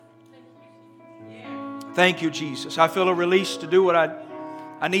Thank you, Jesus. I feel a release to do what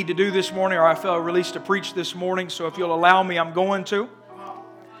I need to do this morning, or I feel a release to preach this morning. So if you'll allow me, I'm going to.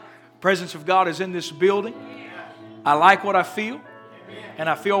 The presence of God is in this building. I like what I feel, and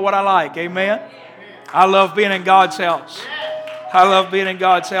I feel what I like. Amen. I love being in God's house. I love being in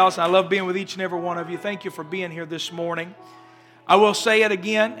God's house, and I love being with each and every one of you. Thank you for being here this morning. I will say it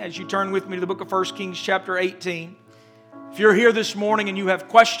again as you turn with me to the book of 1 Kings chapter 18. If you're here this morning and you have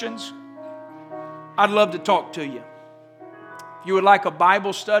questions, I'd love to talk to you. If you would like a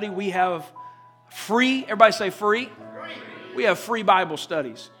Bible study, we have free, everybody say free? We have free Bible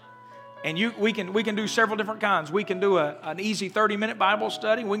studies. And we can do several different kinds. We can do an easy 30-minute Bible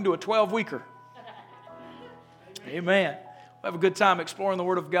study. We can do a 12-weeker. Amen. We'll have a good time exploring the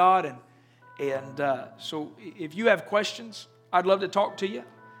Word of God. So if you have questions, I'd love to talk to you.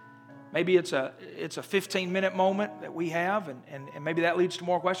 Maybe it's a 15-minute moment that we have, and maybe that leads to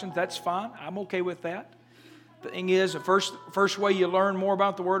more questions. That's fine. I'm okay with that. The thing is, the first way you learn more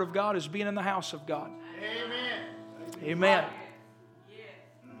about the Word of God is being in the house of God. Amen. Amen.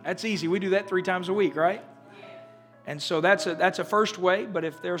 That's easy. We do that 3 times a week, right? And so that's a first way. But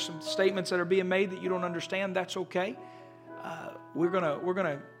if there's some statements that are being made that you don't understand, that's okay. We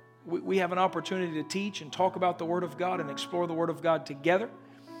have an opportunity to teach and talk about the Word of God and explore the Word of God together.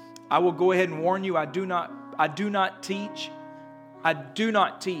 I will go ahead and warn you, I do not teach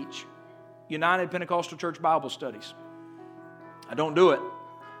United Pentecostal Church Bible studies. I don't do it.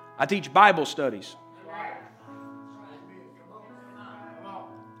 I teach Bible studies.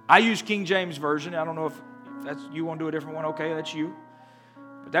 I use King James Version. I don't know if that's you want to do a different one. Okay, that's you.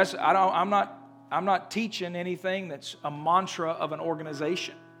 But I'm not teaching anything that's a mantra of an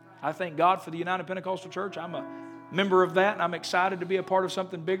organization. I thank God for the United Pentecostal Church. I'm a member of that, and I'm excited to be a part of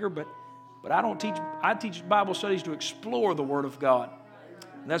something bigger, but I don't teach. I teach Bible studies to explore the Word of God.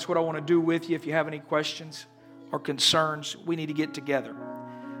 And that's what I want to do with you. If you have any questions or concerns, we need to get together.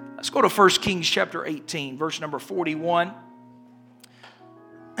 Let's go to 1 Kings chapter 18, verse number 41.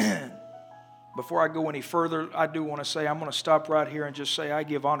 Before I go any further, I do want to say, I'm going to stop right here and just say I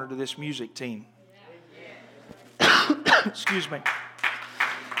give honor to this music team. Excuse me.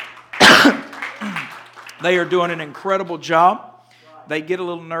 They are doing an incredible job. They get a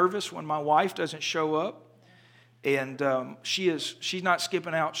little nervous when my wife doesn't show up, and she's not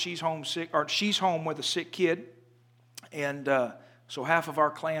skipping out. She's homesick, or she's home with a sick kid, and so half of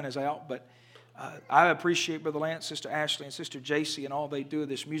our clan is out. But I appreciate Brother Lance, Sister Ashley, and Sister JC, and all they do.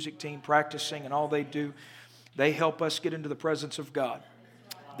 This music team practicing, and all they do, they help us get into the presence of God.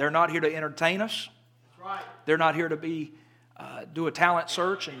 They're not here to entertain us. They're not here to do a talent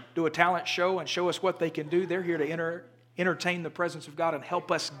search and do a talent show and show us what they can do. They're here to entertain the presence of God and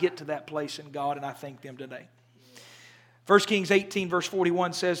help us get to that place in God, and I thank them today. 1 Kings 18 verse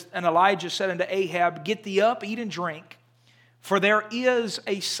 41 says, And Elijah said unto Ahab, Get thee up, eat and drink, for there is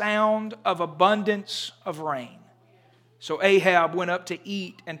a sound of abundance of rain. So Ahab went up to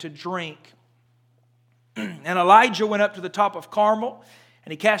eat and to drink. And Elijah went up to the top of Carmel,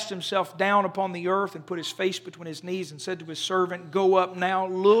 and he cast himself down upon the earth and put his face between his knees and said to his servant, Go up now,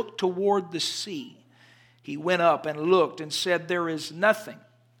 look toward the sea. He went up and looked and said, There is nothing.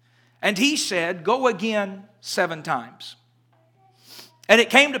 And he said, Go again 7 times. And it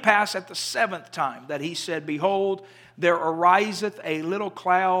came to pass at the 7th time that he said, Behold, there ariseth a little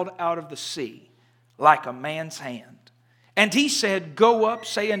cloud out of the sea, like a man's hand. And he said, Go up,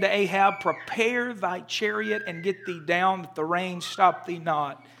 say unto Ahab, Prepare thy chariot and get thee down, that the rain stop thee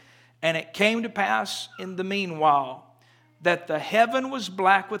not. And it came to pass in the meanwhile that the heaven was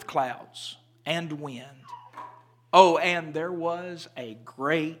black with clouds and wind. Oh, and there was a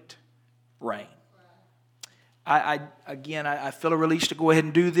great rain. I feel a release to go ahead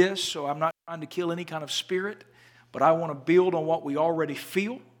and do this, so I'm not trying to kill any kind of spirit, but I want to build on what we already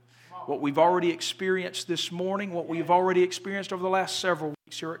feel, what we've already experienced this morning, what we've already experienced over the last several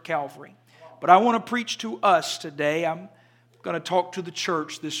weeks here at Calvary. But I want to preach to us today. I'm going to talk to the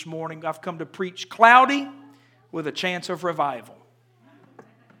church this morning. I've come to preach cloudy with a chance of revival.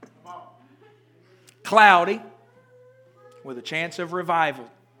 Cloudy with a chance of revival.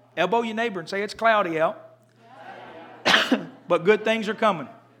 Elbow your neighbor and say, It's cloudy out. But good things are coming.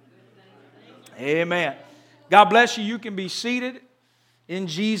 Amen. God bless you. You can be seated in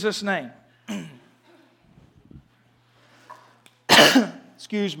Jesus' name.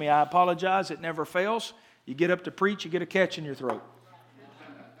 Excuse me, I apologize. It never fails. You get up to preach, you get a catch in your throat.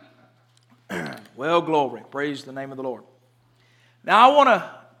 Well, glory. Praise the name of the Lord. Now, I want to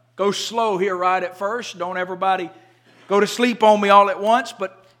go slow here right at first. Don't everybody go to sleep on me all at once.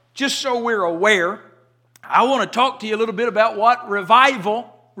 But just so we're aware, I want to talk to you a little bit about what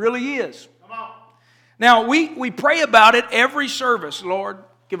revival really is. Now, we pray about it every service. Lord,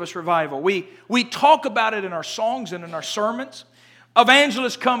 give us revival. We talk about it in our songs and in our sermons.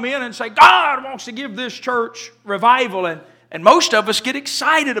 Evangelists come in and say, God wants to give this church revival. And most of us get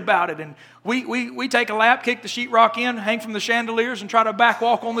excited about it. And we take a lap, kick the sheetrock in, hang from the chandeliers, and try to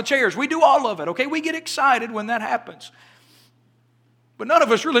backwalk on the chairs. We do all of it, okay? We get excited when that happens. But none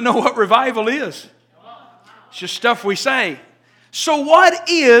of us really know what revival is. It's just stuff we say. So what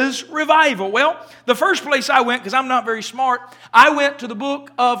is revival? Well, the first place I went, because I'm not very smart, I went to the book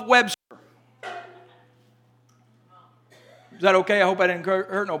of Webster. Is that okay? I hope I didn't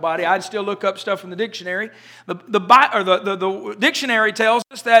hurt nobody. I'd still look up stuff from the dictionary. The dictionary tells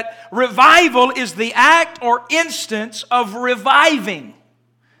us that revival is the act or instance of reviving.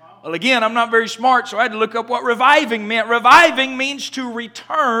 Well, again, I'm not very smart, so I had to look up what reviving meant. Reviving means to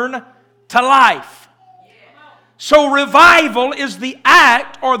return to life. So revival is the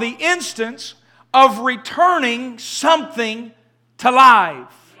act or the instance of returning something to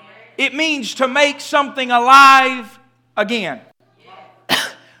life. It means to make something alive again.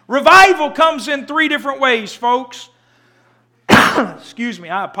 Revival comes in 3 different ways, folks. Excuse me,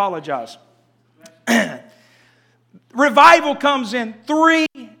 I apologize. Revival comes in 3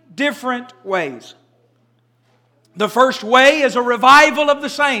 different ways. The first way is a revival of the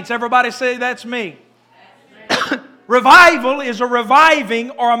saints. Everybody say, that's me. Revival is a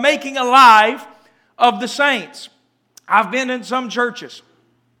reviving or a making alive of the saints. I've been in some churches,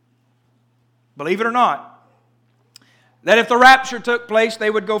 believe it or not, that if the rapture took place, they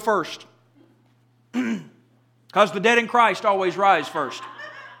would go first. Because the dead in Christ always rise first.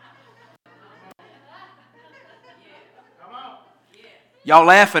 Y'all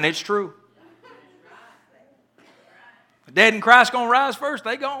laughing, it's true. The dead in Christ going to rise first,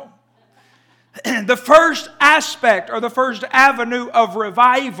 they gone. The first aspect or the first avenue of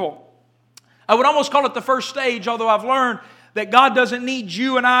revival, I would almost call it the first stage, although I've learned that God doesn't need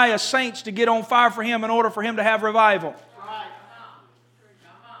you and I as saints to get on fire for Him in order for Him to have revival.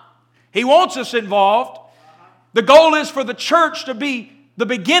 He wants us involved. The goal is for the church to be the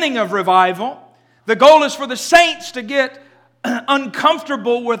beginning of revival. The goal is for the saints to get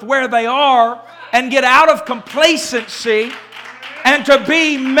uncomfortable with where they are and get out of complacency and to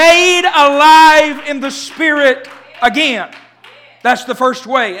be made alive in the Spirit again. That's the first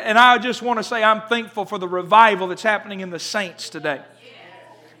way. And I just want to say I'm thankful for the revival that's happening in the saints today.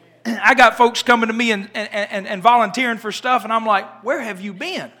 I got folks coming to me and volunteering for stuff, and I'm like, where have you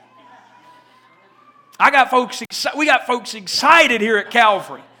been? We got folks excited here at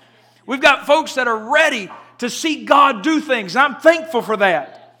Calvary. We've got folks that are ready to see God do things. And I'm thankful for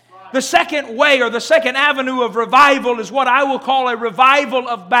that. The second way or the second avenue of revival is what I will call a revival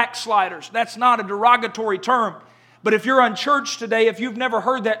of backsliders. That's not a derogatory term. But if you're unchurched today, if you've never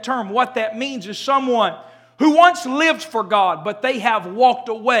heard that term, what that means is someone who once lived for God, but they have walked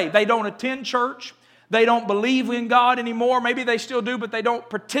away. They don't attend church. They don't believe in God anymore. Maybe they still do, but they don't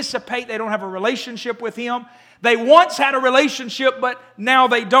participate. They don't have a relationship with Him. They once had a relationship, but now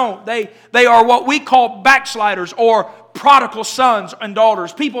they don't. They are what we call backsliders or prodigal sons and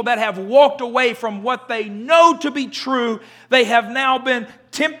daughters. People that have walked away from what they know to be true. They have now been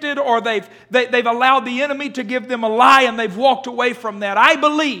tempted or they've allowed the enemy to give them a lie and they've walked away from that. I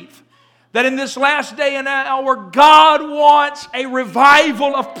believe that in this last day and hour, God wants a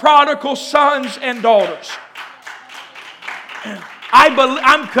revival of prodigal sons and daughters.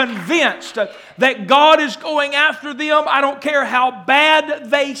 I'm convinced that God is going after them. I don't care how bad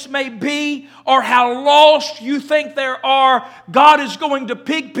they may be or how lost you think they are. God is going to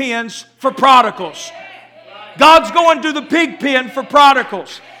pig pens for prodigals. God's going to the pig pen for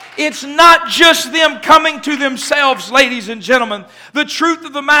prodigals. It's not just them coming to themselves, ladies and gentlemen. The truth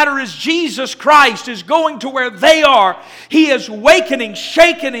of the matter is Jesus Christ is going to where they are. He is awakening,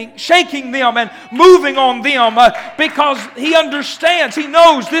 shaking them and moving on them because He understands. He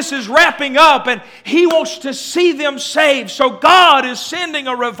knows this is wrapping up and He wants to see them saved. So God is sending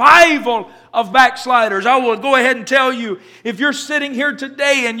a revival of backsliders. I will go ahead and tell you, if you're sitting here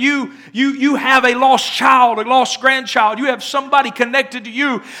today and you have a lost child, a lost grandchild, you have somebody connected to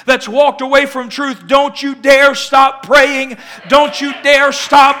you that's walked away from truth, don't you dare stop praying. Don't you dare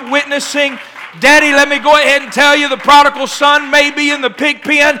stop witnessing. Daddy, let me go ahead and tell you, the prodigal son may be in the pig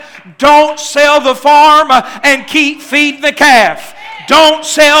pen. Don't sell the farm and keep feeding the calf. Don't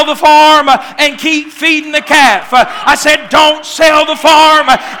sell the farm and keep feeding the calf. I said, don't sell the farm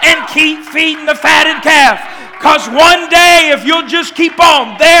and keep feeding the fatted calf. Because one day, if you'll just keep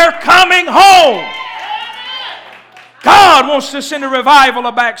on, they're coming home. God wants to send a revival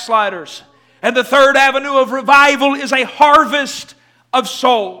of backsliders. And the third avenue of revival is a harvest of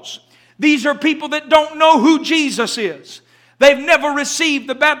souls. These are people that don't know who Jesus is. They've never received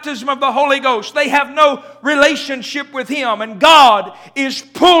the baptism of the Holy Ghost. They have no relationship with Him. And God is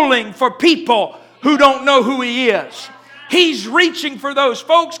pulling for people who don't know who He is. He's reaching for those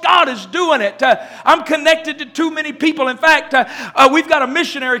folks. God is doing it. I'm connected to too many people. In fact, we've got a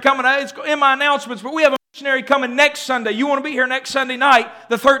missionary coming. It's in my announcements, but we have a missionary coming next Sunday. You want to be here next Sunday night,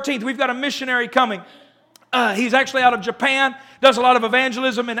 the 13th. We've got a missionary coming. He's actually out of Japan, does a lot of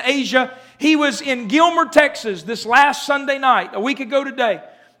evangelism in Asia. He was in Gilmer, Texas this last Sunday night, a week ago today.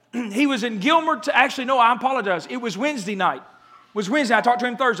 He was in Gilmer. Actually, no, I apologize. It was Wednesday night. It was Wednesday. I talked to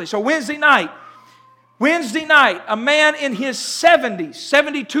him Thursday. So Wednesday night, a man in his 70s,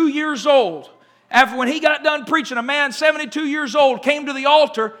 72 years old, after when he got done preaching, a man 72 years old came to the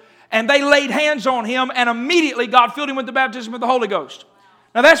altar and they laid hands on him and immediately God filled him with the baptism of the Holy Ghost.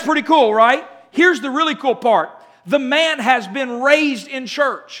 Now that's pretty cool, right? Here's the really cool part. The man has been raised in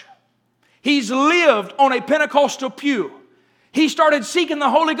church. He's lived on a Pentecostal pew. He started seeking the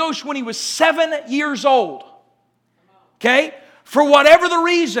Holy Ghost when he was 7 years old. Okay? For whatever the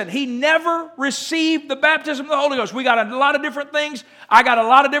reason, he never received the baptism of the Holy Ghost. We got a lot of different things. I got a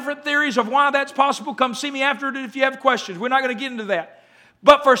lot of different theories of why that's possible. Come see me after it if you have questions. We're not going to get into that.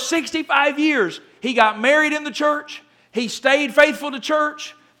 But for 65 years, he got married in the church. He stayed faithful to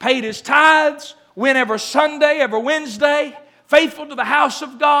church, paid his tithes, went every Sunday, every Wednesday, faithful to the house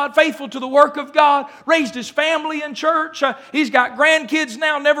of God, faithful to the work of God, raised his family in church. He's got grandkids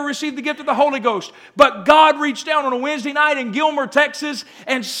now, never received the gift of the Holy Ghost. But God reached down on a Wednesday night in Gilmer, Texas,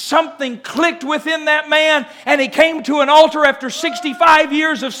 and something clicked within that man, and he came to an altar after 65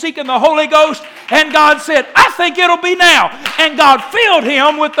 years of seeking the Holy Ghost, and God said, I think it'll be now. And God filled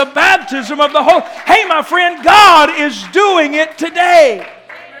him with the baptism of the Holy. Hey, my friend, God is doing it today.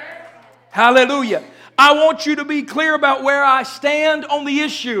 Hallelujah. I want you to be clear about where I stand on the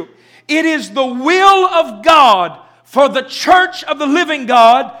issue. It is the will of God for the church of the living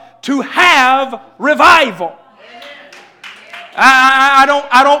God to have revival. I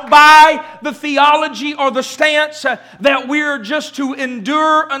don't buy the theology or the stance that we're just to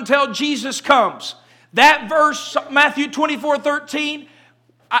endure until Jesus comes. That verse, Matthew 24:13,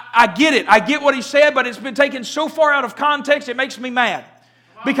 I get it. I get what he said, but it's been taken so far out of context, it makes me mad.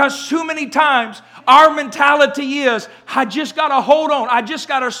 Because too many times our mentality is, I just got to hold on. I just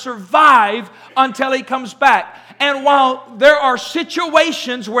got to survive until He comes back. And while there are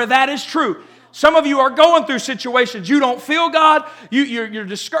situations where that is true, some of you are going through situations. You don't feel God. You're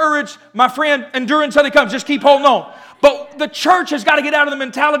discouraged. My friend, endure until He comes. Just keep holding on. But the church has got to get out of the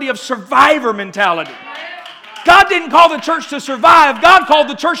mentality of survivor mentality. God didn't call the church to survive. God called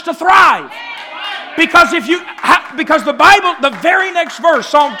the church to thrive. Because the Bible, the very next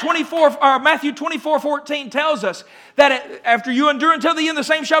verse, Matthew 24:14 tells us that after you endure until the end, the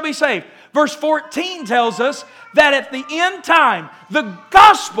same shall be saved. Verse 14 tells us that at the end time, the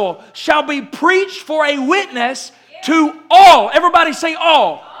gospel shall be preached for a witness to all. Everybody say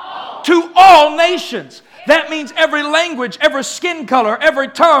all. To all nations. That means every language, every skin color, every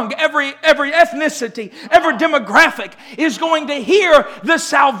tongue, every ethnicity, every demographic is going to hear the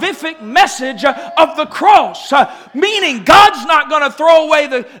salvific message of the cross. Meaning God's not going to throw away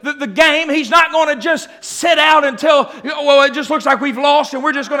the game. He's not going to just sit out until, well, it just looks like we've lost and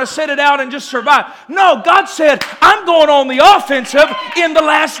we're just going to sit it out and just survive. No, God said, I'm going on the offensive in the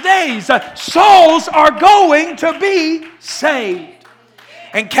last days. Souls are going to be saved.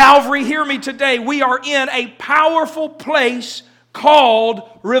 And Calvary, hear me today, we are in a powerful place called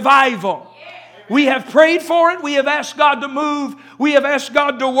revival. We have prayed for it. We have asked God to move. We have asked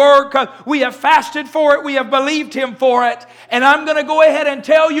God to work. We have fasted for it. We have believed Him for it. And I'm going to go ahead and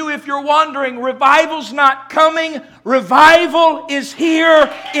tell you, if you're wondering, revival's not coming. Revival is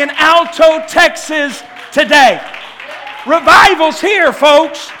here in Alto, Texas today. Revival's here,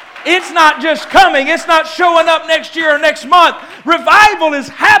 folks. It's not just coming. It's not showing up next year or next month. Revival is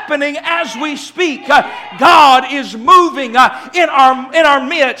happening as we speak. God is moving in our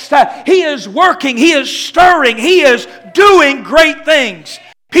midst. He is working. He is stirring. He is doing great things.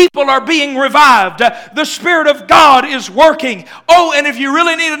 People are being revived. The Spirit of God is working. Oh, and if you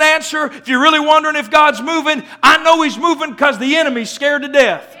really need an answer, if you're really wondering if God's moving, I know He's moving because the enemy's scared to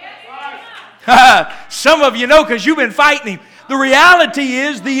death. Some of you know because you've been fighting him. The reality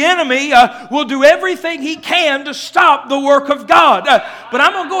is the enemy will do everything he can to stop the work of God. But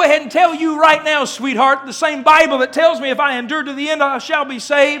I'm going to go ahead and tell you right now, sweetheart, the same Bible that tells me if I endure to the end, I shall be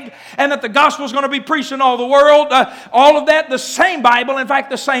saved, and that the gospel is going to be preached in all the world, all of that, the same Bible, in fact,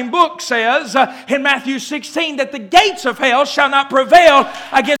 the same book says in Matthew 16 that the gates of hell shall not prevail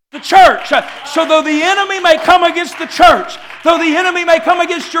against the church. So though the enemy may come against the church, Though the enemy may come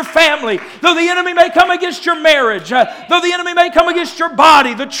against your family, though the enemy may come against your marriage, though the enemy may come against your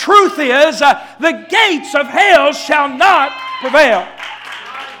body, the truth is the gates of hell shall not prevail.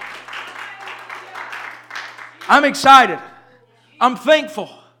 I'm excited. I'm thankful.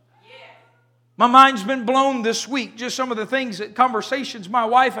 My mind's been blown this week. Just some of the things, conversations my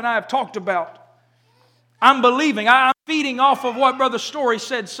wife and I have talked about. I'm believing. I'm feeding off of what Brother Story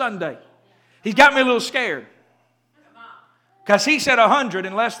said Sunday. He's got me a little scared. Because he said 100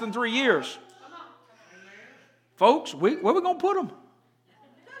 in less than 3 years. Folks, where are we going to put them?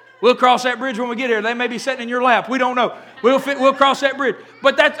 We'll cross that bridge when we get here. They may be sitting in your lap. We don't know. We'll cross that bridge.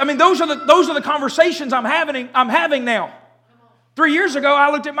 But those are the conversations I'm having now. 3 years ago,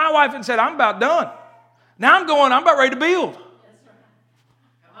 I looked at my wife and said, I'm about done. Now I'm about ready to build.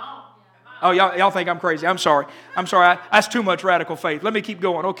 Oh, y'all think I'm crazy. I'm sorry. That's too much radical faith. Let me keep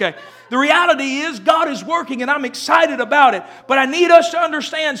going. Okay. The reality is God is working and I'm excited about it. But I need us to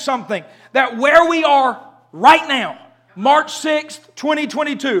understand something. That where we are right now, March 6th,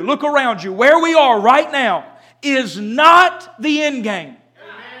 2022, look around you. Where we are right now is not the end game.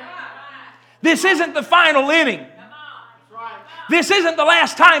 This isn't the final inning. This isn't the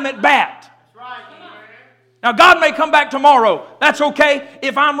last time at bat. Now, God may come back tomorrow. That's okay.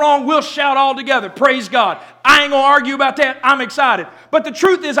 If I'm wrong, we'll shout all together. Praise God. I ain't going to argue about that. I'm excited. But the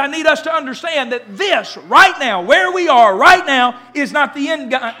truth is, I need us to understand that this, right now, where we are right now, is not the end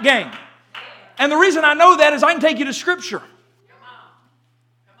game. And the reason I know that is I can take you to Scripture.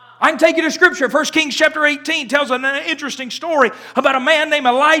 I can take you to Scripture. 1 Kings chapter 18 tells an interesting story about a man named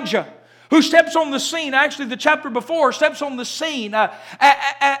Elijah, who steps on the scene, actually the chapter before, steps on the scene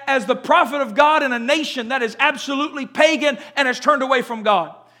as the prophet of God in a nation that is absolutely pagan and has turned away from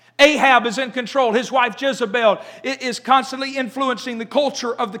God. Ahab is in control. His wife Jezebel is constantly influencing the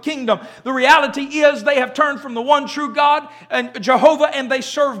culture of the kingdom. The reality is they have turned from the one true God and Jehovah, and they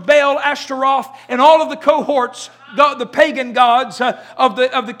serve Baal, Ashtaroth, and all of the cohorts, the pagan gods of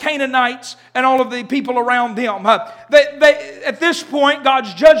the Canaanites and all of the people around them. At this point,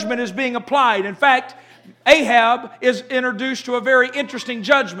 God's judgment is being applied. In fact, Ahab is introduced to a very interesting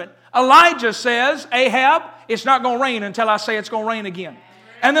judgment. Elijah says, Ahab, it's not going to rain until I say it's going to rain again.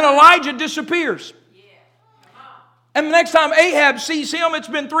 And then Elijah disappears. And the next time Ahab sees him, it's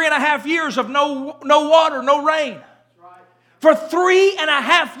been 3.5 years of no water, no rain. For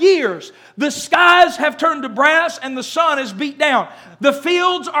 3.5 years, the skies have turned to brass and the sun is beat down. The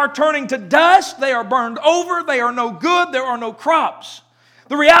fields are turning to dust. They are burned over. They are no good. There are no crops.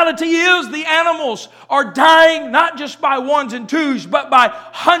 The reality is the animals are dying not just by ones and twos, but by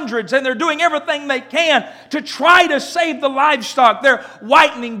hundreds. And they're doing everything they can to try to save the livestock. They're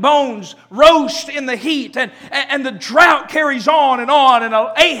whitening bones, roast in the heat. And the drought carries on. And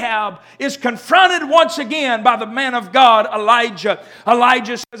Ahab is confronted once again by the man of God, Elijah.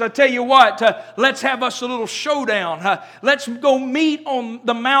 Elijah says, I tell you what, let's have us a little showdown. Let's go meet on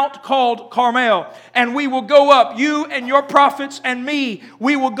the mount called Carmel. And we will go up, you and your prophets and me.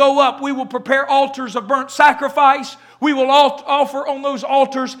 We will go up. We will prepare altars of burnt sacrifice. We will offer on those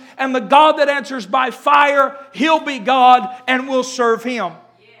altars. And the God that answers by fire, He'll be God and we'll serve Him.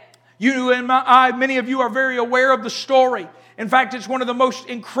 You and many of you are very aware of the story. In fact, it's one of the most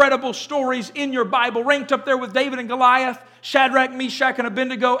incredible stories in your Bible, ranked up there with David and Goliath, Shadrach, Meshach, and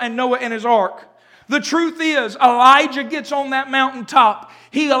Abednego, and Noah and his ark. The truth is, Elijah gets on that mountaintop.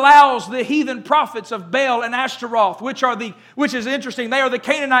 He allows the heathen prophets of Baal and Ashtaroth, which is interesting, they are the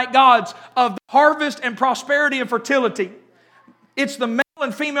Canaanite gods of harvest and prosperity and fertility. It's the male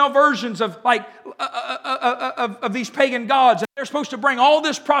and female versions of these pagan gods. And they're supposed to bring all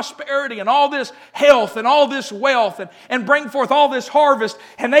this prosperity and all this health and all this wealth and bring forth all this harvest.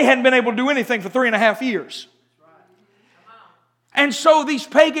 And they hadn't been able to do anything for 3.5 years. And so these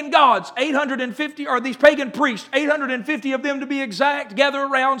pagan gods, 850, or these pagan priests, 850 of them to be exact, gather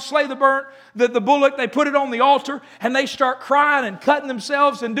around, slay the bullock, they put it on the altar, and they start crying and cutting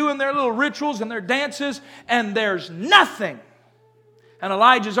themselves and doing their little rituals and their dances, and there's nothing. And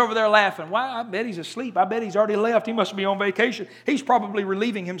Elijah's over there laughing. Why? I bet he's asleep. I bet he's already left. He must be on vacation. He's probably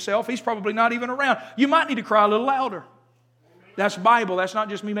relieving himself. He's probably not even around. You might need to cry a little louder. That's Bible. That's not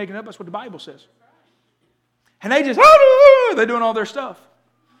just me making it up. That's what the Bible says. And they just, they're doing all their stuff.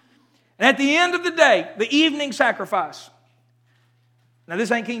 And at the end of the day, the evening sacrifice. Now this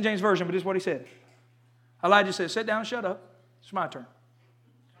ain't King James Version, but this is what he said. Elijah says, sit down and shut up. It's my turn.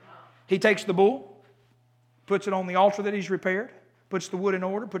 He takes the bull, puts it on the altar that he's repaired, puts the wood in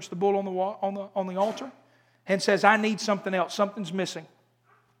order, puts the bull on the altar, and says, I need something else. Something's missing.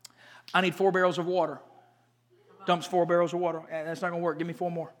 I need 4 barrels of water. Dumps 4 barrels of water. That's not going to work. Give me 4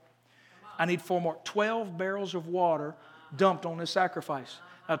 more. I need 4 more. 12 barrels of water dumped on this sacrifice.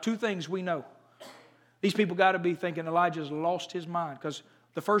 Now, two things we know. These people got to be thinking Elijah's lost his mind. Because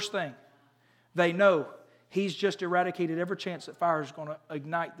the first thing, they know he's just eradicated every chance that fire is going to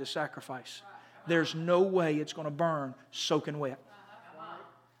ignite the sacrifice. There's no way it's going to burn soaking wet.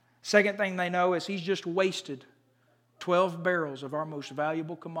 Second thing they know is he's just wasted 12 barrels of our most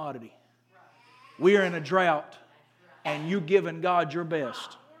valuable commodity. We are in a drought, and you've given God your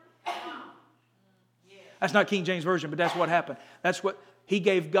best. That's not King James Version, but that's what happened. That's what he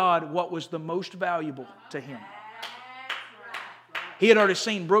gave God, what was the most valuable to him. He had already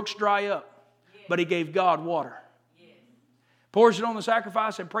seen brooks dry up, but he gave God water. Pours it on the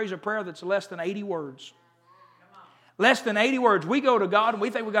sacrifice and prays a prayer that's less than 80 words. Less than 80 words. We go to God and we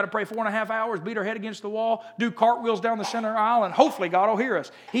think we've got to pray 4.5 hours, beat our head against the wall, do cartwheels down the center aisle, and hopefully God will hear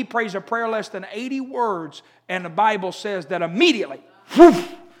us. He prays a prayer less than 80 words, and the Bible says that immediately, whoosh,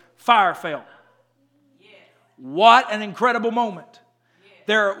 fire fell. What an incredible moment.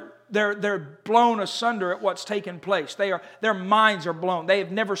 They're blown asunder at what's taken place. Their minds are blown. They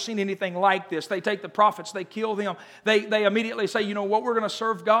have never seen anything like this. They take the prophets, they kill them. They immediately say, you know what, we're going to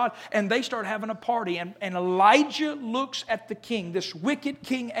serve God. And they start having a party. And Elijah looks at the king, this wicked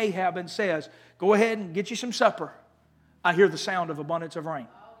King Ahab, and says, go ahead and get you some supper. I hear the sound of abundance of rain.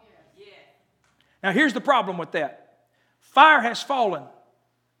 Now here's the problem with that. Fire has fallen,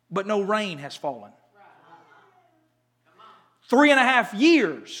 but no rain has fallen. 3.5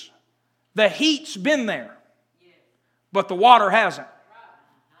 years. The heat's been there, but the water hasn't.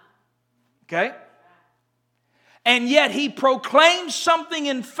 Okay? And yet he proclaims something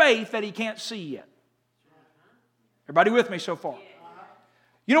in faith that he can't see yet. Everybody with me so far?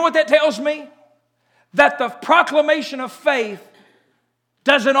 You know what that tells me? That the proclamation of faith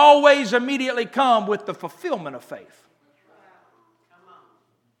doesn't always immediately come with the fulfillment of faith.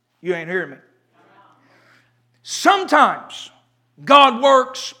 You ain't hearing me. Sometimes God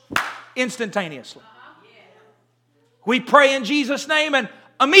works instantaneously. We pray in Jesus' name and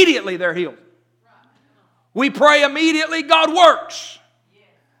immediately they're healed. We pray immediately, God works.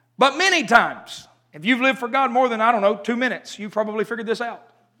 But many times, if you've lived for God more than, 2 minutes, you've probably figured this out.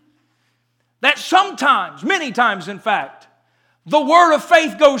 That sometimes, many times in fact, the word of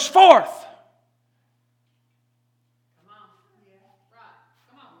faith goes forth.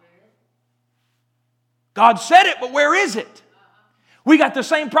 God said it, but where is it? We got the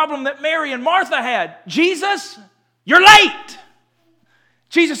same problem that Mary and Martha had. Jesus, you're late.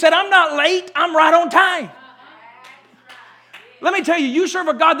 Jesus said, I'm not late, I'm right on time. Let me tell you, you serve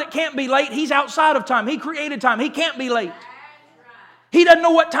a God that can't be late. He's outside of time. He created time. He can't be late. He doesn't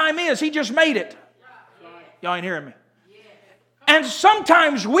know what time is. He just made it. Y'all ain't hearing me. And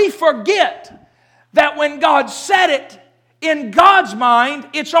sometimes we forget that when God said it, in God's mind,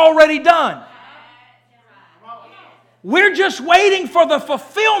 it's already done. We're just waiting for the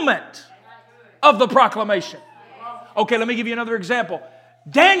fulfillment of the proclamation. Okay, let me give you another example.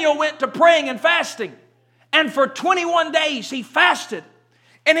 Daniel went to praying and fasting. And for 21 days he fasted.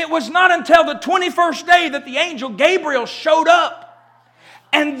 And it was not until the 21st day that the angel Gabriel showed up.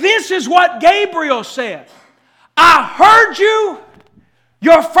 And this is what Gabriel said. I heard you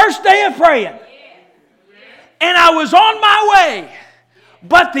your first day of praying. And I was on my way.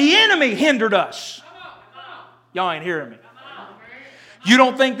 But the enemy hindered us. Y'all ain't hearing me. You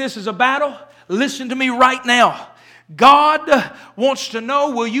don't think this is a battle? Listen to me right now. God wants to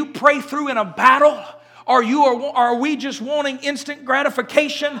know, will you pray through in a battle? Are we just wanting instant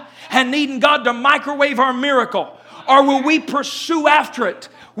gratification and needing God to microwave our miracle? Or will we pursue after it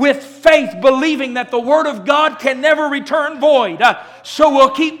with faith, believing that the Word of God can never return void? So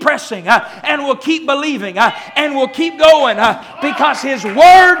we'll keep pressing and we'll keep believing and we'll keep going because His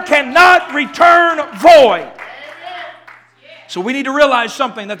Word cannot return void. So we need to realize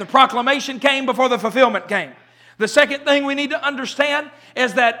something, that the proclamation came before the fulfillment came. The second thing we need to understand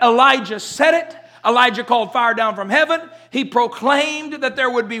is that Elijah said it. Elijah called fire down from heaven. He proclaimed that there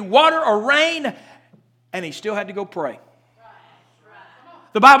would be water or rain, and he still had to go pray.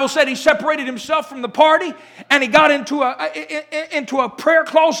 The Bible said he separated himself from the party and he got into a prayer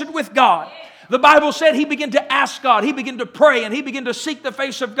closet with God. The Bible said he began to ask God, he began to pray, and he began to seek the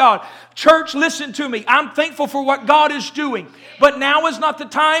face of God. Church, listen to me. I'm thankful for what God is doing. But now is not the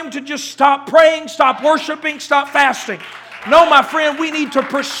time to just stop praying, stop worshiping, stop fasting. No, my friend, we need to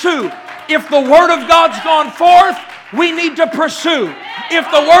pursue. If the Word of God's gone forth, we need to pursue. If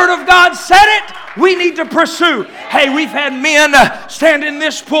the Word of God said it, We need to pursue. Hey, we've had men stand in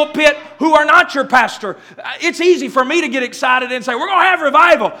this pulpit who are not your pastor. It's easy for me to get excited and say, we're going to have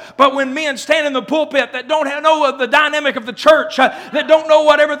revival. But when men stand in the pulpit that don't know the dynamic of the church, that don't know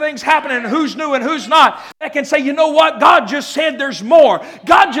what everything's happening and who's new and who's not, that can say, you know what? God just said there's more.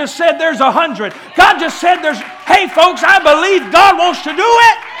 God just said there's 100. God just said there's... Hey, folks, I believe God wants to do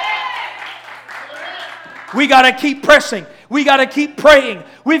it. We got to keep pressing. We got to keep praying.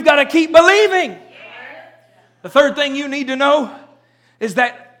 We've got to keep believing. The third thing you need to know is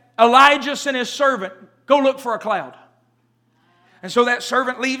that Elijah sent his servant, go look for a cloud. And so that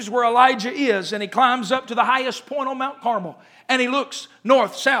servant leaves where Elijah is, and he climbs up to the highest point on Mount Carmel. And he looks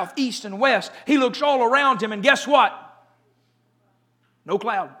north, south, east, and west. He looks all around him, and guess what? No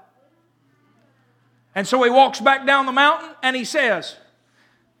cloud. And so he walks back down the mountain, and he says,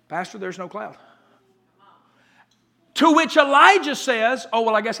 Pastor, there's no cloud. To which Elijah says, oh,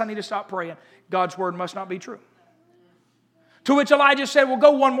 well, I guess I need to stop praying. God's word must not be true. To which Elijah said, well,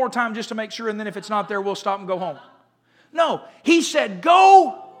 go one more time just to make sure, and then if it's not there, we'll stop and go home. No, he said,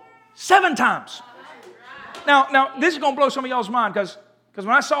 go 7 times. Now this is going to blow some of y'all's mind, because when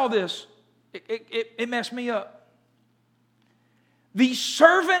I saw this, it messed me up. The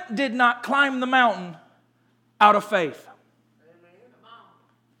servant did not climb the mountain out of faith.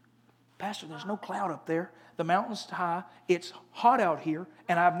 Pastor, there's no cloud up there. The mountain's high. It's hot out here.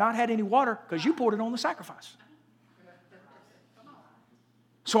 And I've not had any water because you poured it on the sacrifice.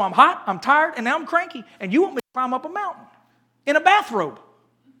 So I'm hot, I'm tired, and now I'm cranky. And you want me to climb up a mountain in a bathrobe.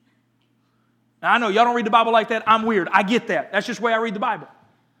 Now, I know y'all don't read the Bible like that. I'm weird. I get that. That's just the way I read the Bible.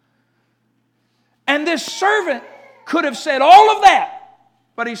 And this servant could have said all of that.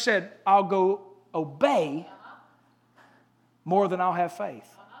 But he said, I'll go obey more than I'll have faith.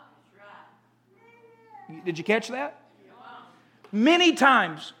 Did you catch that? Many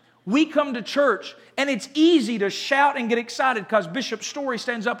times we come to church and it's easy to shout and get excited because Bishop Story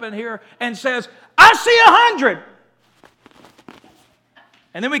stands up in here and says, I see 100.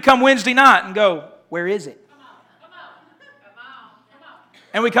 And then we come Wednesday night and go, where is it?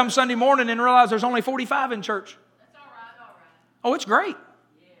 And we come Sunday morning and realize there's only 45 in church. Oh, it's great.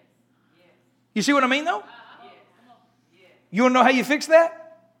 You see what I mean though? You want to know how you fix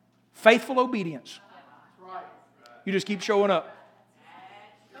that? Faithful obedience. You just keep showing up.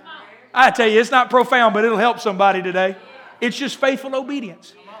 I tell you, it's not profound, but it'll help somebody today. It's just faithful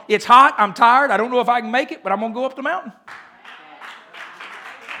obedience. It's hot. I'm tired. I don't know if I can make it, but I'm going to go up the mountain.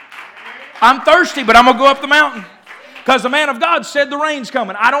 I'm thirsty, but I'm going to go up the mountain. Because the man of God said the rain's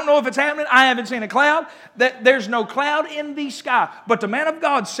coming. I don't know if it's happening. I haven't seen a cloud. There's no cloud in the sky. But the man of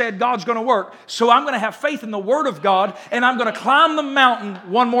God said God's going to work. So I'm going to have faith in the Word of God, and I'm going to climb the mountain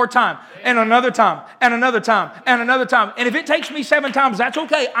one more time, and another time, and another time, and another time. And if it takes me 7 times, that's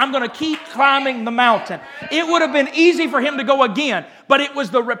okay. I'm going to keep climbing the mountain. It would have been easy for him to go again, but it was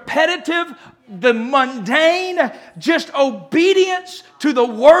the repetitive, the mundane, just obedience to the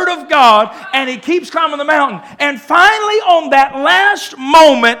Word of God, and he keeps climbing the mountain. And finally, on that last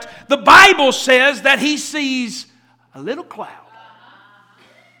moment, the Bible says that he sees a little cloud.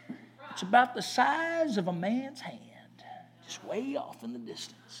 It's about the size of a man's hand, just way off in the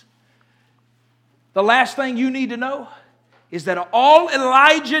distance. The last thing you need to know is that all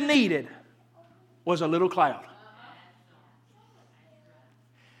Elijah needed was a little cloud.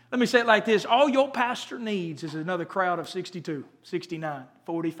 Let me say it like this. All your pastor needs is another crowd of 62, 69,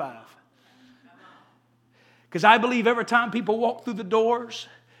 45. Because I believe every time people walk through the doors,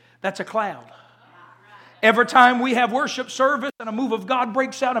 that's a cloud. Every time we have worship service and a move of God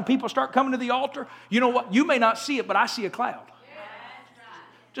breaks out and people start coming to the altar, you know what? You may not see it, but I see a cloud.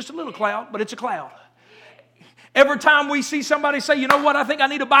 Just a little cloud, but it's a cloud. Every time we see somebody say, you know what? I think I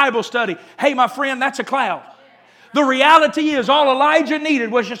need a Bible study. Hey, my friend, that's a cloud. The reality is all Elijah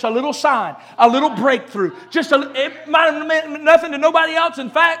needed was just a little sign, a little breakthrough. It might have meant nothing to nobody else. In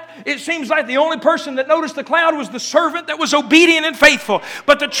fact, it seems like the only person that noticed the cloud was the servant that was obedient and faithful.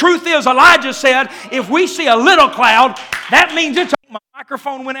 But the truth is, Elijah said, if we see a little cloud, that means it's my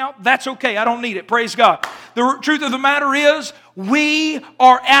microphone went out. That's okay. I don't need it. Praise God. The truth of the matter is, we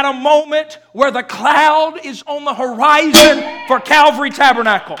are at a moment where the cloud is on the horizon for Calvary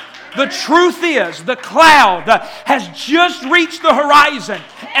Tabernacle. The truth is, the cloud has just reached the horizon,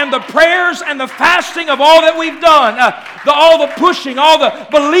 and the prayers and the fasting of all that we've done, all the pushing, all the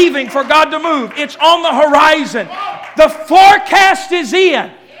believing for God to move, it's on the horizon. The forecast is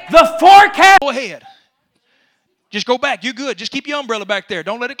in. The forecast. Go ahead. Just go back. You're good. Just keep your umbrella back there.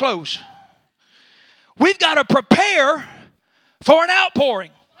 Don't let it close. We've got to prepare for an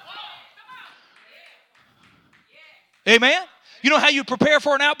outpouring. Amen? You know how you prepare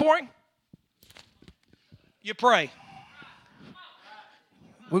for an outpouring? You pray.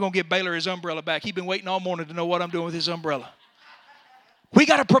 We're going to give Baylor his umbrella back. He's been waiting all morning to know what I'm doing with his umbrella. We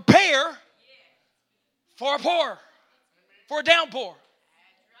got to prepare for a pour, for a downpour.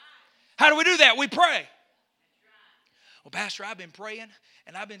 How do we do that? We pray. Well, Pastor, I've been praying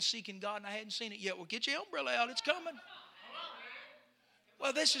and I've been seeking God and I hadn't seen it yet. Well, get your umbrella out. It's coming.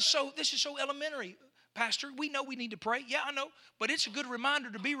 Well, this is so elementary. Pastor, we know we need to pray. Yeah, I know. But it's a good reminder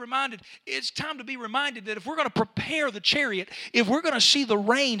to be reminded. It's time to be reminded that if we're going to prepare the chariot, if we're going to see the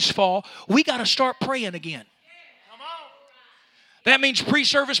rains fall, we got to start praying again. That means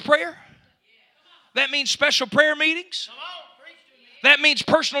pre-service prayer. That means special prayer meetings. That means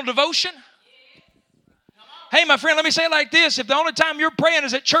personal devotion. Hey, my friend, let me say it like this. If the only time you're praying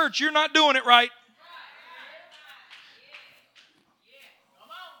is at church, you're not doing it right.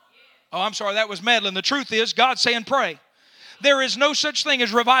 Oh, I'm sorry, that was meddling. The truth is, God's saying pray. There is no such thing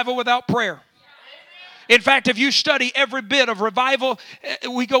as revival without prayer. In fact, if you study every bit of revival,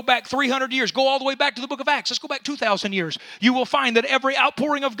 we go back 300 years. Go all the way back to the book of Acts. Let's go back 2,000 years. You will find that every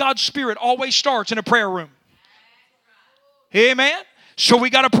outpouring of God's Spirit always starts in a prayer room. Amen? So we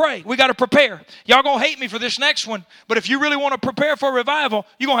got to pray. We got to prepare. Y'all going to hate me for this next one, but if you really want to prepare for revival,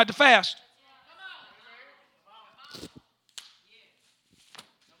 you're going to have to fast.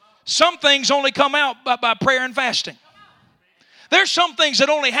 Some things only come out by prayer and fasting. There's some things that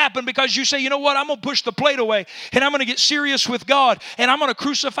only happen because you say, you know what, I'm going to push the plate away and I'm going to get serious with God and I'm going to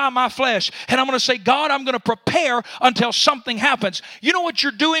crucify my flesh and I'm going to say, God, I'm going to prepare until something happens. You know what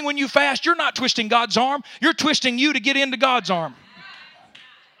you're doing when you fast? You're not twisting God's arm. You're twisting you to get into God's arm.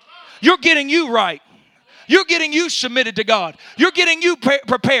 You're getting you right. You're getting you submitted to God. You're getting you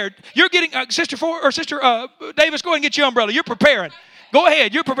prepared. You're getting, Sister Davis, go ahead and get your umbrella. You're preparing. Go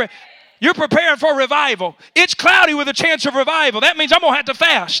ahead. You're preparing. You're preparing for revival. It's cloudy with a chance of revival. That means I'm going to have to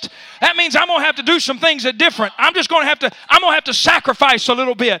fast. That means I'm going to have to do some things that are different. I'm going to have to sacrifice a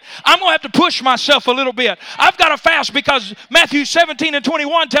little bit. I'm going to have to push myself a little bit. I've got to fast because Matthew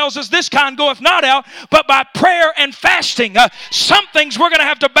 17:21 tells us this kind goeth not out, but by prayer and fasting. Some things we're going to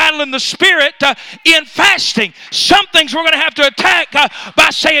have to battle in the Spirit in fasting. Some things we're going to have to attack by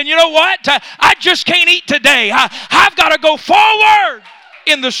saying, you know what? I just can't eat today. I've got to go forward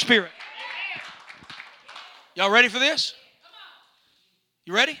in the Spirit. Y'all ready for this?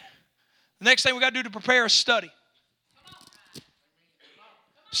 You ready? The next thing we got to do to prepare is study.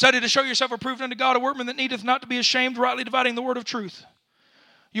 Study to show yourself approved unto God, a workman that needeth not to be ashamed, rightly dividing the word of truth.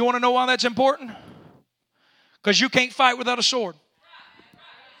 You want to know why that's important? Because you can't fight without a sword.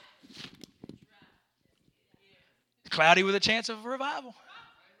 Cloudy with a chance of revival.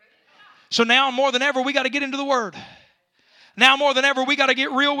 So now more than ever, we got to get into the Word. Now more than ever, we got to get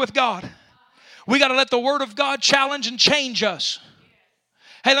real with God. We got to let the Word of God challenge and change us.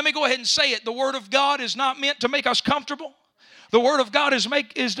 Hey, let me go ahead and say it. The Word of God is not meant to make us comfortable. The Word of God is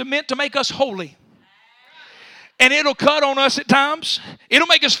meant to make us holy. And it'll cut on us at times. It'll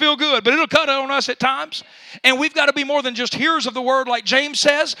make us feel good, but it'll cut on us at times. And we've got to be more than just hearers of the Word like James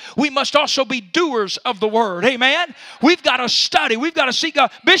says. We must also be doers of the Word. Amen? We've got to study. We've got to seek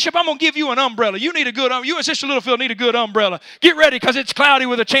God. Bishop, I'm going to give you an umbrella. You need a good umbrella. You and Sister Littlefield need a good umbrella. Get ready because it's cloudy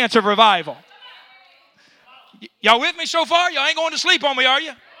with a chance of revival. Y'all with me so far? Y'all ain't going to sleep on me, are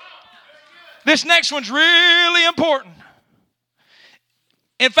you? This next one's really important.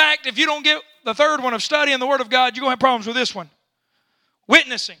 In fact, if you don't get the third one of studying the Word of God, you're going to have problems with this one.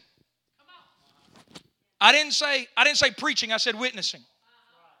 Witnessing. I didn't say preaching, I said witnessing.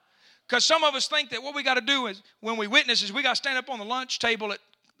 Because some of us think that what we got to do is, when we witness, is we got to stand up on the lunch table at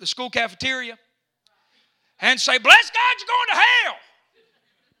the school cafeteria and say, bless God, you're going to hell.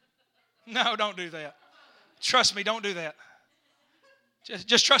 No, don't do that. Trust me, don't do that.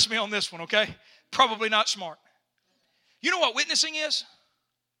 Just trust me on this one, okay? Probably not smart. You know what witnessing is?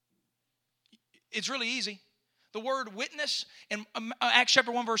 It's really easy. The word witness, in Acts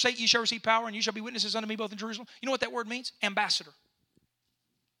chapter 1, verse 8, you shall receive power and you shall be witnesses unto me both in Jerusalem. You know what that word means? Ambassador.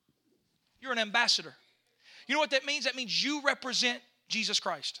 You're an ambassador. You know what that means? That means you represent Jesus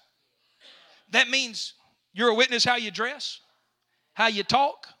Christ. That means you're a witness how you dress, how you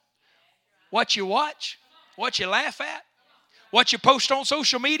talk, what you watch, what you laugh at, what you post on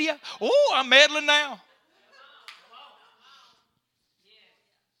social media. Oh, I'm meddling now.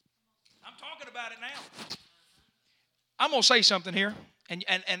 I'm talking about it now. I'm going to say something here, and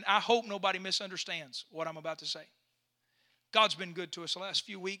I hope nobody misunderstands what I'm about to say. God's been good to us the last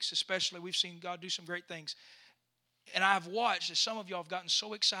few weeks, especially. We've seen God do some great things. And I've watched as some of y'all have gotten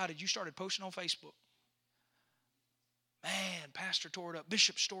so excited, you started posting on Facebook. Man, Pastor tore it up.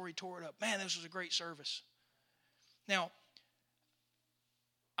 Bishop Story tore it up. Man, this was a great service. Now,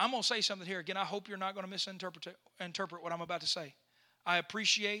 I'm going to say something here. Again, I hope you're not going to misinterpret what I'm about to say. I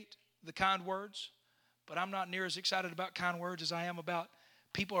appreciate the kind words, but I'm not near as excited about kind words as I am about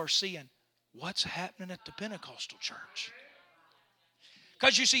people are seeing what's happening at the Pentecostal church.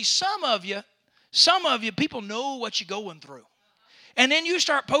 Because you see, some of you, people know what you're going through. And then you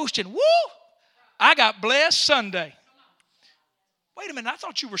start posting, woo, I got blessed Sunday. Wait a minute, I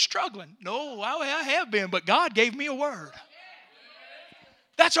thought you were struggling. No, I have been, but God gave me a word.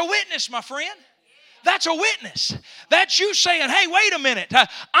 That's a witness, my friend. That's a witness. That's you saying, hey, wait a minute.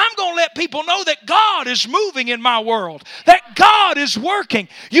 I'm going to let people know that God is moving in my world, that God is working.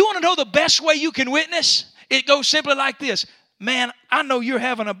 You want to know the best way you can witness? It goes simply like this. Man, I know you're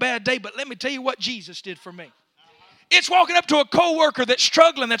having a bad day, but let me tell you what Jesus did for me. It's walking up to a coworker that's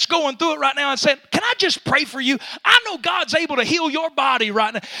struggling, that's going through it right now and saying, can I just pray for you? I know God's able to heal your body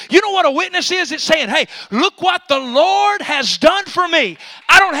right now. You know what a witness is? It's saying, hey, look what the Lord has done for me.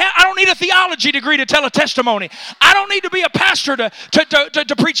 I don't need a theology degree to tell a testimony. I don't need to be a pastor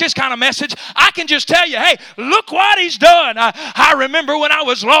to preach this kind of message. I can just tell you, hey, look what He's done. I remember when I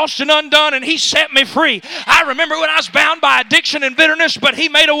was lost and undone and He set me free. I remember when I was bound by addiction and bitterness, but He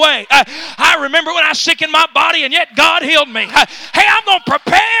made a way. I remember when I was sick in my body and yet God healed me. Hey, I'm going to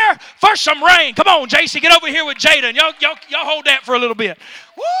prepare for some rain. Come on, JC, get over here with Jaden. Y'all hold that for a little bit.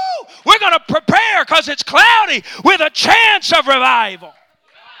 Woo! We're going to prepare because it's cloudy with a chance of revival.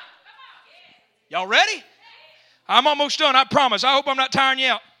 Y'all ready? I'm almost done, I promise. I hope I'm not tiring you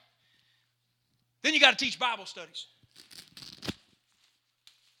out. Then you got to teach Bible studies.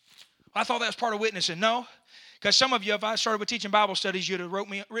 I thought that was part of witnessing. No, because some of you, if I started with teaching Bible studies, you'd have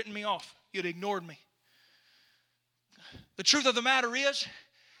written me off. You'd have ignored me. The truth of the matter is,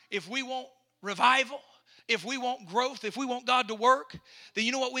 if we want revival, if we want growth, if we want God to work, then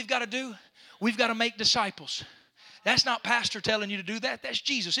you know what we've got to do? We've got to make disciples. That's not pastor telling you to do that. That's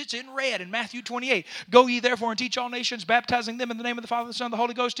Jesus. It's in red in Matthew 28. Go ye therefore and teach all nations, baptizing them in the name of the Father, the Son, and the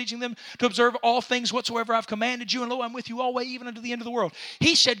Holy Ghost, teaching them to observe all things whatsoever I've commanded you. And lo, I'm with you always, even unto the end of the world.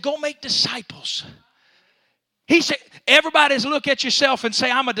 He said, go make disciples. He said, everybody's look at yourself and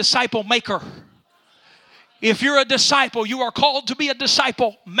say, I'm a disciple maker. If you're a disciple, you are called to be a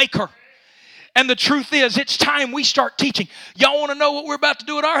disciple maker. And the truth is, it's time we start teaching. Y'all want to know what we're about to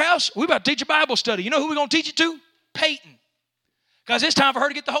do at our house? We're about to teach a Bible study. You know who we're going to teach it to? Peyton. Because it's time for her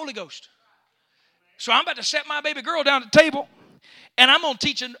to get the Holy Ghost. So I'm about to set my baby girl down at the table, and I'm going to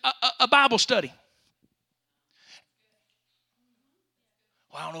teach a Bible study.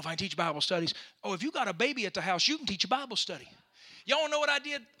 Well, I don't know if I can teach Bible studies. Oh, if you got a baby at the house, you can teach a Bible study. Y'all know what I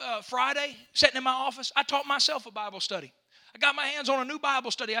did Friday, sitting in my office? I taught myself a Bible study. I got my hands on a new Bible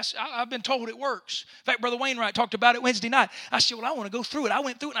study. I've been told it works. In fact, Brother Wainwright talked about it Wednesday night. I said, well, I want to go through it. I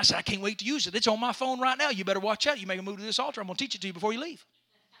went through it, and I said, I can't wait to use it. It's on my phone right now. You better watch out. You make a move to this altar, I'm going to teach it to you before you leave.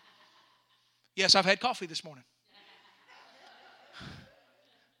 Yes, I've had coffee this morning.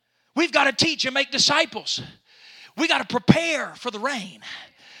 We've got to teach and make disciples. We got to prepare for the rain.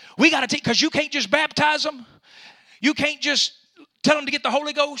 We got to teach, because you can't just baptize them. You can't just tell them to get the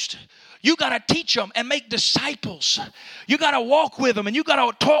Holy Ghost. You got to teach them and make disciples. You got to walk with them, and you got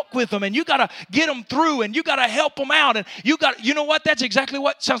to talk with them, and you got to get them through, and you got to help them out. And you know what? That's exactly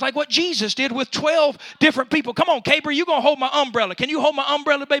what sounds like what Jesus did with 12 different people. Come on, Caber, you going to hold my umbrella. Can you hold my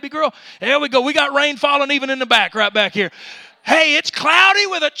umbrella, baby girl? There we go. We got rain falling even in the back, right back here. Hey, it's cloudy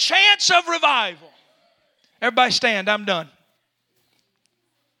with a chance of revival. Everybody stand. I'm done.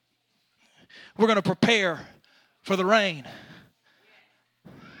 We're going to prepare for the rain.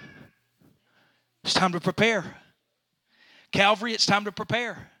 It's time to prepare. Calvary, it's time to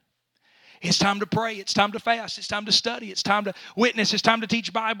prepare. It's time to pray. It's time to fast. It's time to study. It's time to witness. It's time to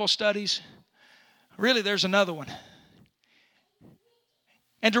teach Bible studies. Really, there's another one.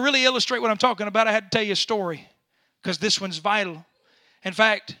 And to really illustrate what I'm talking about, I had to tell you a story, because this one's vital. In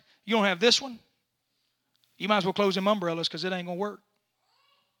fact, you don't have this one, you might as well close them umbrellas, because it ain't going to work.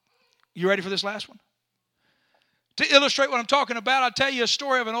 You ready for this last one? To illustrate what I'm talking about, I'll tell you a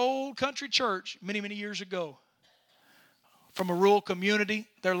story of an old country church many, many years ago. From a rural community,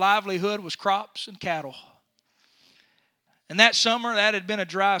 their livelihood was crops and cattle. And that summer, that had been a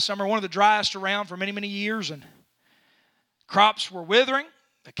dry summer, one of the driest around for many, many years. And crops were withering,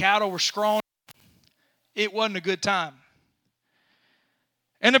 the cattle were scrawny. It wasn't a good time.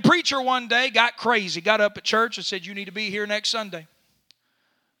 And the preacher one day got crazy, got up at church and said, you need to be here next Sunday,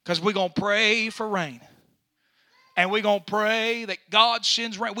 because we're going to pray for rain. And we're going to pray that God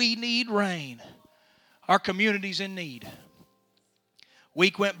sends rain. We need rain. Our community's in need.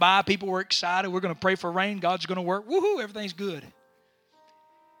 Week went by. People were excited. We're going to pray for rain. God's going to work. Woohoo, everything's good.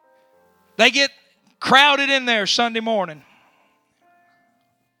 They get crowded in there Sunday morning.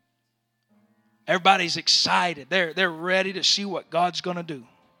 Everybody's excited. They're ready to see what God's going to do.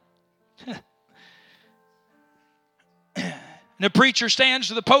 And the preacher stands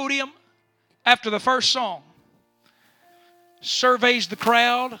to the podium after the first song, surveys the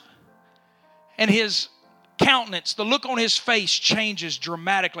crowd, and his countenance, the look on his face changes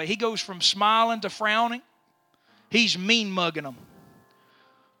dramatically. He goes from smiling to frowning. He's mean mugging them.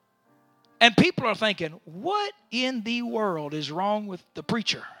 And people are thinking, what in the world is wrong with the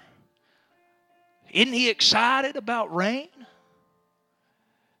preacher? Isn't he excited about rain?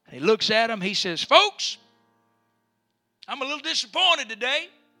 And he looks at them. He says, folks, I'm a little disappointed today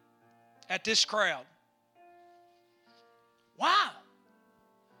at this crowd. Why?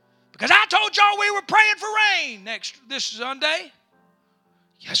 Because I told y'all we were praying for rain this Sunday.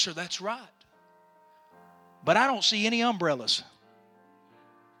 Yes, sir, that's right. But I don't see any umbrellas.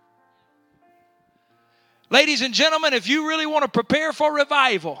 Ladies and gentlemen, if you really want to prepare for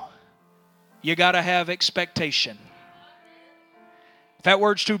revival, you got to have expectation. If that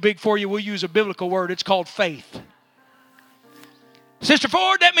word's too big for you, we'll use a biblical word. It's called faith. Sister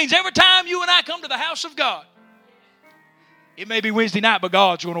Ford, that means every time you and I come to the house of God, it may be Wednesday night, but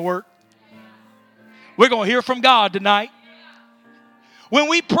God's going to work. We're going to hear from God tonight. When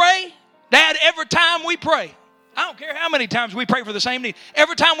we pray, Dad, every time we pray, I don't care how many times we pray for the same need.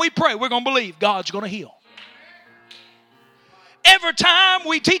 Every time we pray, we're going to believe God's going to heal. Every time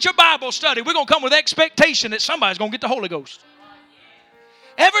we teach a Bible study, we're going to come with expectation that somebody's going to get the Holy Ghost.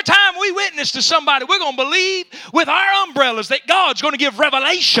 Every time we witness to somebody, we're going to believe with our umbrellas that God's going to give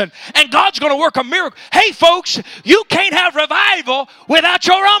revelation and God's going to work a miracle. Hey, folks, you can't have revival without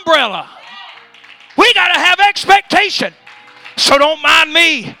your umbrella. We got to have expectation. So don't mind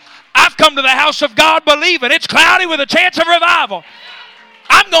me. I've come to the house of God believing it's cloudy with a chance of revival.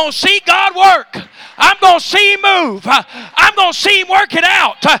 I'm going to see God work. I'm going to see Him move. I'm going to see Him work it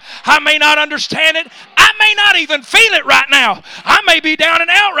out. I may not understand it. I may not even feel it right now. I may be down and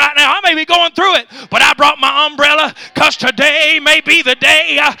out right now. I may be going through it. But I brought my umbrella because today may be the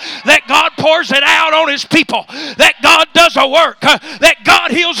day that God pours it out on His people. That God does a work. That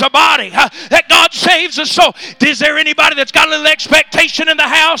God heals a body. That God saves a soul. Is there anybody that's got a little expectation in the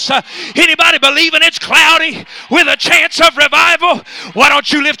house? Anybody believing it's cloudy with a chance of revival? Why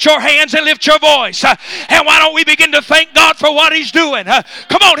don't you lift your hands and lift your voice? And why don't we begin to thank God for what He's doing?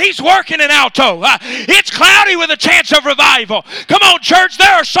 Come on, He's working in Alto. It's cloudy with a chance of revival. Come on, church,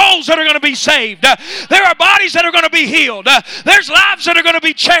 there are souls that are going to be saved. There are bodies that are going to be healed. There's lives that are going to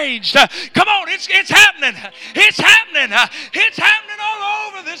be changed. Come on, it's happening. It's happening. It's happening all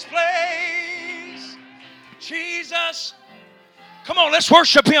over this place. Jesus. Come on, let's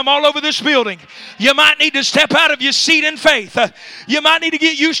worship Him all over this building. You might need to step out of your seat in faith. You might need to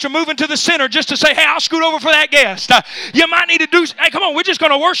get used to moving to the center just to say, hey, I'll scoot over for that guest. You might need to do, hey, come on, we're just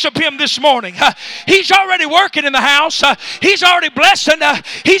going to worship Him this morning. He's already working in the house. He's already blessing.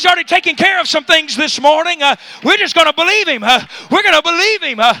 He's already taking care of some things this morning. We're just going to believe Him. We're going to believe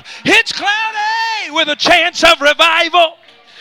Him. It's cloudy with a chance of revival.